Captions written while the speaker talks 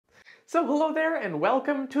So hello there and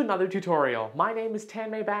welcome to another tutorial. My name is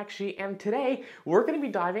Tanmay Bakshi and today we're going to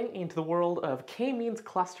be diving into the world of k-means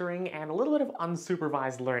clustering and a little bit of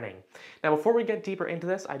unsupervised learning. Now before we get deeper into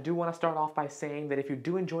this, I do want to start off by saying that if you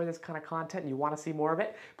do enjoy this kind of content and you want to see more of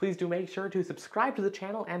it, please do make sure to subscribe to the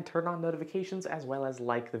channel and turn on notifications as well as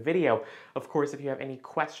like the video. Of course, if you have any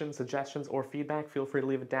questions, suggestions, or feedback, feel free to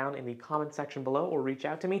leave it down in the comment section below or reach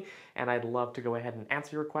out to me and I'd love to go ahead and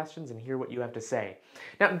answer your questions and hear what you have to say.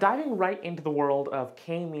 Now diving right into the world of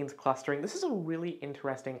k-means clustering, this is a really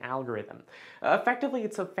interesting algorithm. Effectively,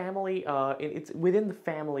 it's a family, it's within the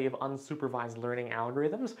family of unsupervised learning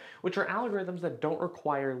algorithms, which are algorithms that don't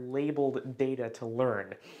require labeled data to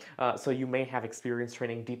learn. So you may have experience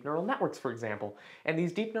training deep neural networks, for example, and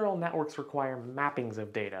these deep neural networks require mappings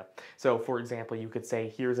of data. So for example, you could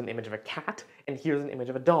say, here's an image of a cat, and here's an image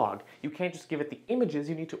of a dog. You can't just give it the images,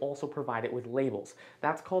 you need to also provide it with labels.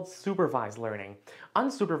 That's called supervised learning.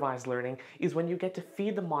 Unsupervised learning is when you get to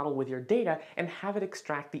feed the model with your data and have it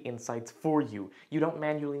extract the insights for you. You don't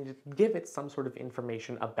manually need to give it some sort of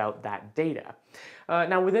information about that data.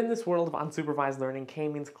 Now within this world of unsupervised learning,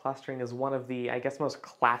 k-means clustering is one of the, I guess, most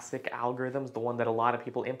classic algorithms, the one that a lot of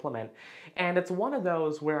people implement. And it's one of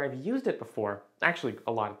those where I've used it before, actually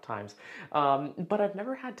a lot of times, but I've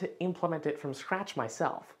never had to implement it from scratch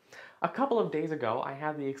myself. A couple of days ago, I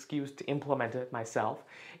had the excuse to implement it myself,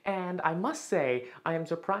 and I must say, I am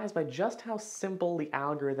surprised by just how simple the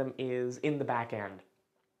algorithm is in the back end.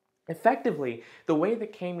 Effectively, the way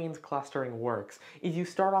that k-means clustering works is you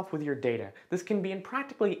start off with your data. This can be in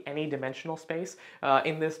practically any dimensional space.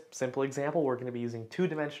 In this simple example, we're going to be using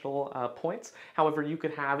two-dimensional points. However, you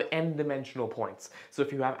could have n-dimensional points. So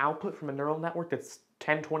if you have output from a neural network that's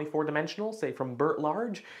 1024 dimensional, say from BERT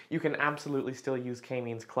large, you can absolutely still use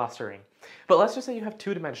k-means clustering. But let's just say you have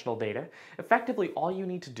two-dimensional data. Effectively, all you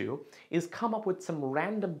need to do is come up with some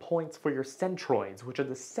random points for your centroids, which are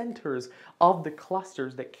the centers of the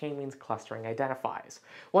clusters that k-means clustering identifies.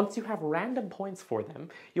 Once you have random points for them,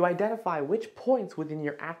 you identify which points within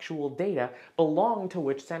your actual data belong to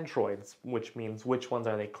which centroids, which means which ones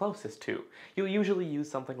are they closest to. You'll usually use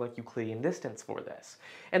something like Euclidean distance for this.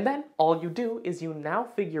 And then all you do is you now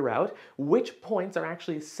figure out which points are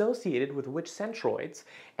actually associated with which centroids,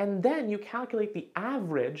 and then you calculate the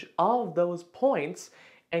average of those points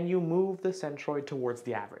and you move the centroid towards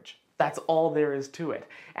the average. That's all there is to it.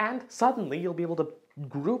 And suddenly you'll be able to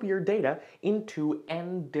group your data into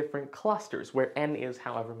n different clusters, where n is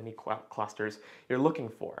however many clusters you're looking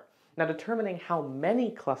for. Now, determining how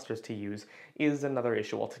many clusters to use is another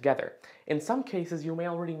issue altogether. In some cases, you may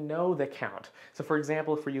already know the count. So for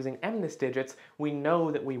example, if we're using MNIST digits, we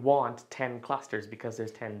know that we want 10 clusters because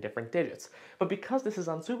there's 10 different digits. But because this is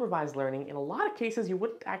unsupervised learning, in a lot of cases, you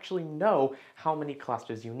wouldn't actually know how many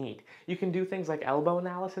clusters you need. You can do things like elbow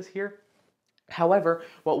analysis here. However,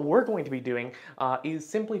 what we're going to be doing is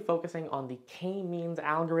simply focusing on the k-means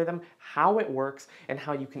algorithm, how it works, and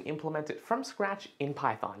how you can implement it from scratch in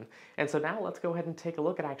Python. And so now let's go ahead and take a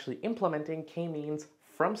look at actually implementing k-means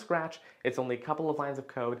from scratch. It's only a couple of lines of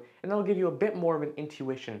code, and that'll give you a bit more of an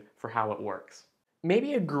intuition for how it works.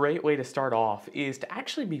 Maybe a great way to start off is to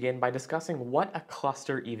actually begin by discussing what a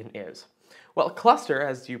cluster even is. Well, a cluster,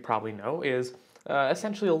 as you probably know, is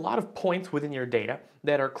essentially a lot of points within your data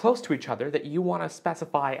that are close to each other that you want to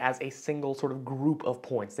specify as a single sort of group of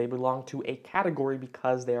points. They belong to a category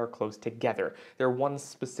because they are close together. They're one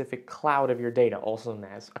specific cloud of your data, also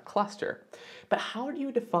known as a cluster. But how do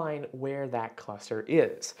you define where that cluster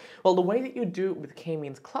is? Well, the way that you do it with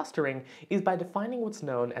k-means clustering is by defining what's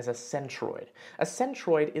known as a centroid. A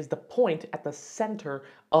centroid is the point at the center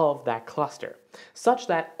of that cluster, such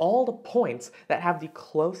that all the points that have the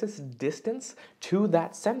closest distance to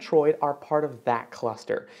that centroid are part of that cluster.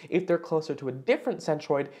 If they're closer to a different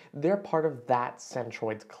centroid, they're part of that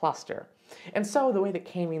centroid's cluster. And so the way that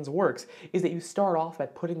k-means works is that you start off by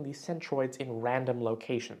putting these centroids in random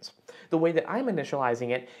locations. The way that I'm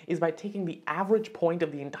initializing it is by taking the average point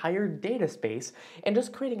of the entire data space and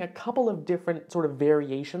just creating a couple of different sort of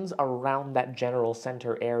variations around that general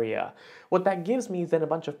center area. What that gives me is then a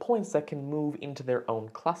bunch of points that can move into their own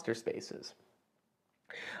cluster spaces.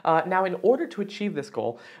 Now, in order to achieve this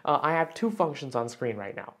goal, I have two functions on screen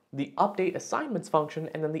right now. The update assignments function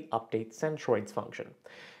and then the update centroids function.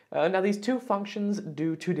 Now these two functions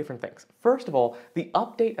do two different things. First of all, the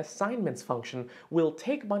update assignments function will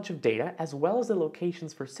take a bunch of data as well as the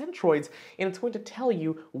locations for centroids, and it's going to tell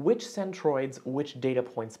you which centroids which data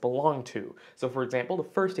points belong to. So for example, the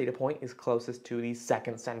first data point is closest to the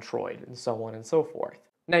second centroid, and so on and so forth.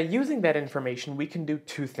 Now using that information, we can do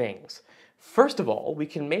two things. First of all, we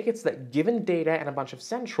can make it so that given data and a bunch of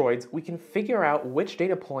centroids, we can figure out which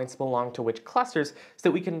data points belong to which clusters so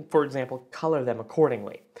that we can, for example, color them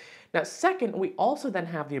accordingly. Now, second, we also then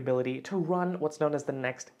have the ability to run what's known as the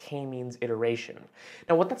next k-means iteration.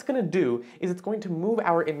 Now, what that's going to do is it's going to move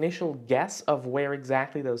our initial guess of where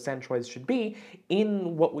exactly those centroids should be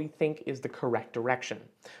in what we think is the correct direction.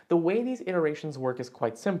 The way these iterations work is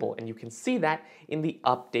quite simple, and you can see that in the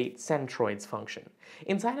update centroids function.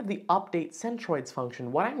 Inside of the update centroids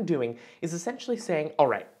function, what I'm doing is essentially saying, all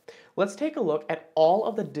right, let's take a look at all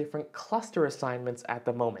of the different cluster assignments at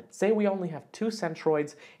the moment. Say we only have 2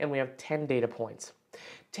 centroids and we have 10 data points.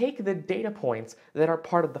 Take the data points that are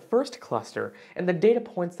part of the first cluster and the data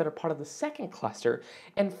points that are part of the second cluster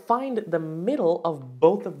and find the middle of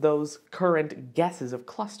both of those current guesses of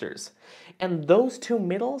clusters. And those 2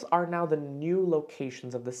 middles are now the new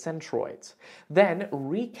locations of the centroids. Then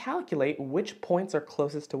recalculate which points are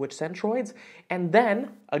closest to which centroids, and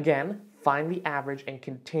then, again, find the average and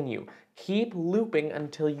continue. Keep looping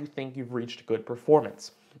until you think you've reached good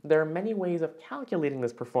performance. There are many ways of calculating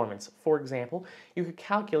this performance. For example, you could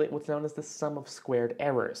calculate what's known as the sum of squared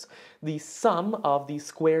errors, the sum of the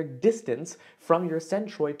squared distance from your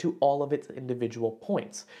centroid to all of its individual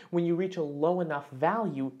points. When you reach a low enough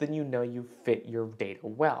value, then you know you fit your data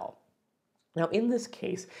well. Now in this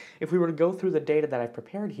case, if we were to go through the data that I've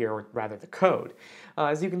prepared here, or rather the code,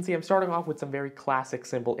 as you can see I'm starting off with some very classic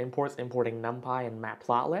simple imports, importing NumPy and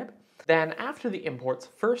Matplotlib. Then after the imports,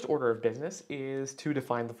 first order of business is to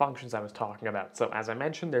define the functions I was talking about. So as I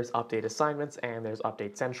mentioned, there's update assignments and there's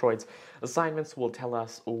update centroids. Assignments will tell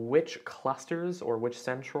us which clusters or which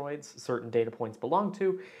centroids certain data points belong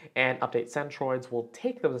to, and update centroids will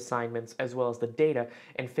take those assignments as well as the data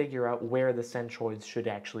and figure out where the centroids should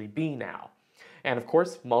actually be now. And of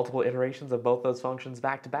course, multiple iterations of both those functions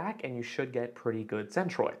back to back, and you should get pretty good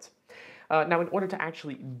centroids. Now, in order to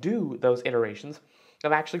actually do those iterations,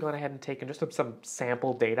 I've actually gone ahead and taken just some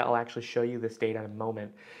sample data. I'll actually show you this data in a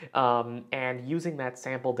moment. And using that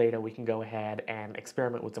sample data, we can go ahead and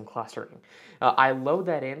experiment with some clustering. I load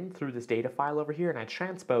that in through this data file over here, and I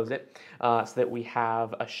transpose it so that we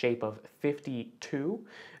have a shape of 52.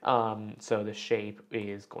 So the shape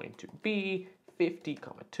is going to be 50,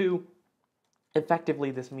 2.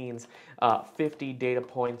 Effectively, this means 50 data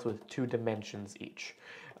points with 2 dimensions each.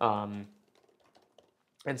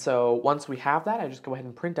 And so once we have that, I just go ahead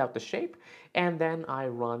and print out the shape, and then I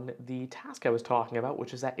run the task I was talking about,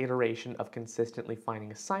 which is that iteration of consistently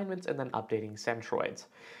finding assignments and then updating centroids.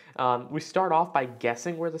 We start off by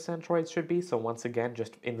guessing where the centroids should be, so once again,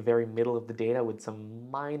 just in the very middle of the data with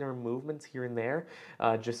some minor movements here and there,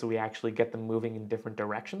 just so we actually get them moving in different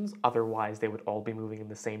directions. Otherwise, they would all be moving in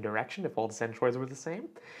the same direction if all the centroids were the same.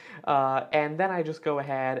 And then I just go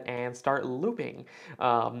ahead and start looping.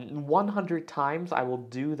 100 times I will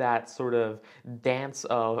do that sort of dance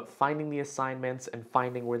of finding the assignments and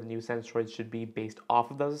finding where the new centroids should be based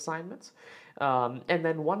off of those assignments. And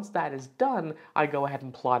then once that is done, I go ahead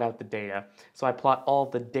and plot out the data. So I plot all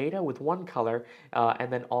of the data with one color,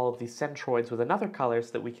 and then all of the centroids with another color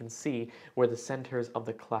so that we can see where the centers of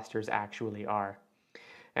the clusters actually are.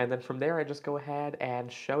 And then from there, I just go ahead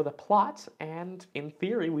and show the plot, and in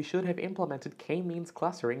theory, we should have implemented k-means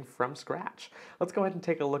clustering from scratch. Let's go ahead and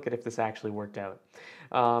take a look at if this actually worked out.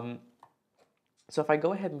 So if I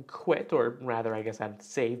go ahead and quit, or rather I guess I'd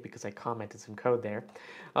save because I commented some code there.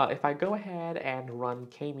 If I go ahead and run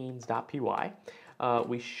kmeans.py,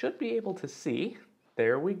 we should be able to see,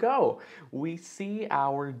 there we go. We see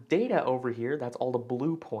our data over here, that's all the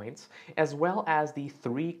blue points, as well as the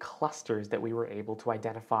 3 clusters that we were able to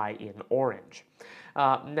identify in orange.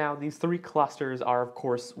 Now these 3 clusters are of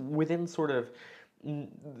course within sort of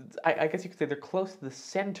I guess you could say they're close to the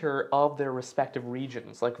center of their respective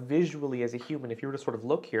regions. Like visually as a human, if you were to sort of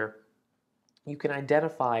look here, you can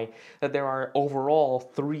identify that there are overall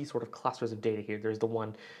 3 sort of clusters of data here. There's the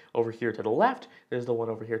one over here to the left, there's the one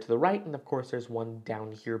over here to the right, and of course there's one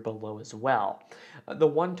down here below as well. The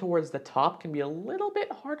one towards the top can be a little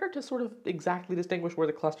bit harder to sort of exactly distinguish where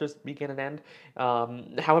the clusters begin and end.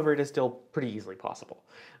 However, it is still pretty easily possible.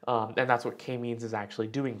 And that's what k-means is actually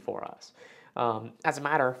doing for us. As a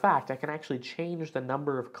matter of fact, I can actually change the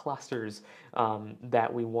number of clusters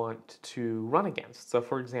that we want to run against. So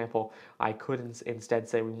for example, I could instead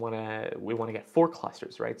say we want to get 4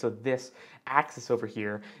 clusters, right? So this axis over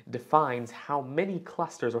here defines how many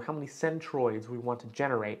clusters or how many centroids we want to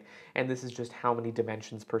generate, and this is just how many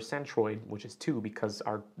dimensions per centroid, which is 2 because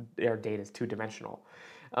our data is 2-dimensional.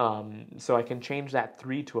 So I can change that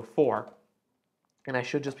 3 to a 4. And I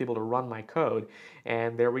should just be able to run my code,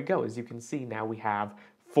 and there we go. As you can see, now we have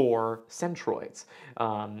 4 centroids.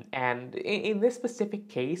 And in this specific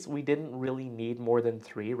case, we didn't really need more than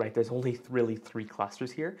 3, right? There's only really 3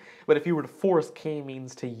 clusters here. But if you were to force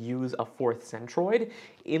k-means to use a 4th centroid,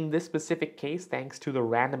 in this specific case, thanks to the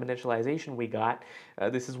random initialization we got,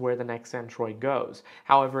 this is where the next centroid goes.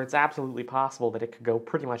 However, it's absolutely possible that it could go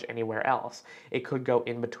pretty much anywhere else. It could go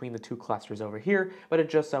in between the 2 clusters over here, but it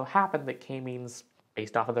just so happened that k-means,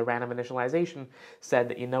 based off of the random initialization, said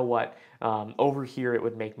that, you know what, over here it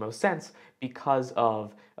would make most sense because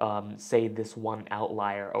of, say, this one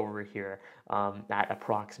outlier over here at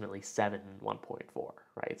approximately 7, 1.4,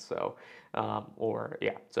 right? So,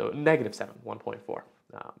 so -7, 1.4,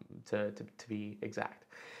 to be exact.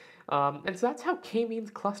 And so that's how k-means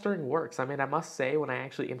clustering works. I mean, I must say, when I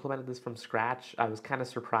actually implemented this from scratch, I was kind of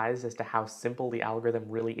surprised as to how simple the algorithm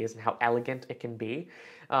really is and how elegant it can be.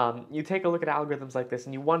 You take a look at algorithms like this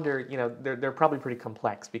and you wonder, they're probably pretty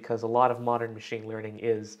complex because a lot of modern machine learning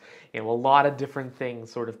is, a lot of different things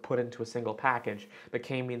sort of put into a single package. But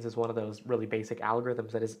k-means is one of those really basic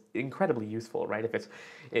algorithms that is incredibly useful, right?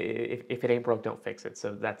 If it ain't broke, don't fix it.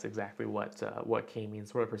 So that's exactly what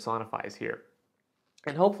k-means sort of personifies here.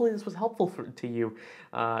 And hopefully this was helpful to you,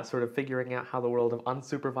 sort of figuring out how the world of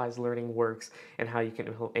unsupervised learning works and how you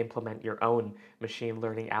can implement your own machine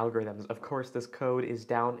learning algorithms. Of course, this code is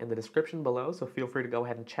down in the description below, so feel free to go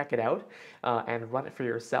ahead and check it out and run it for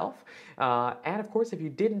yourself. And of course, if you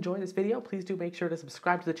did enjoy this video, please do make sure to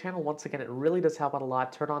subscribe to the channel. Once again, it really does help out a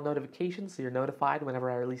lot. Turn on notifications so you're notified whenever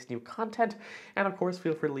I release new content. And of course,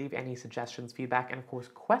 feel free to leave any suggestions, feedback, and of course,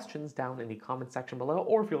 questions down in the comment section below,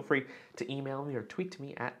 or feel free to email me or tweet to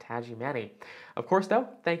me at TajiMani. Of course, though,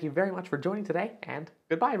 thank you very much for joining today, and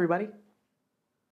goodbye, everybody.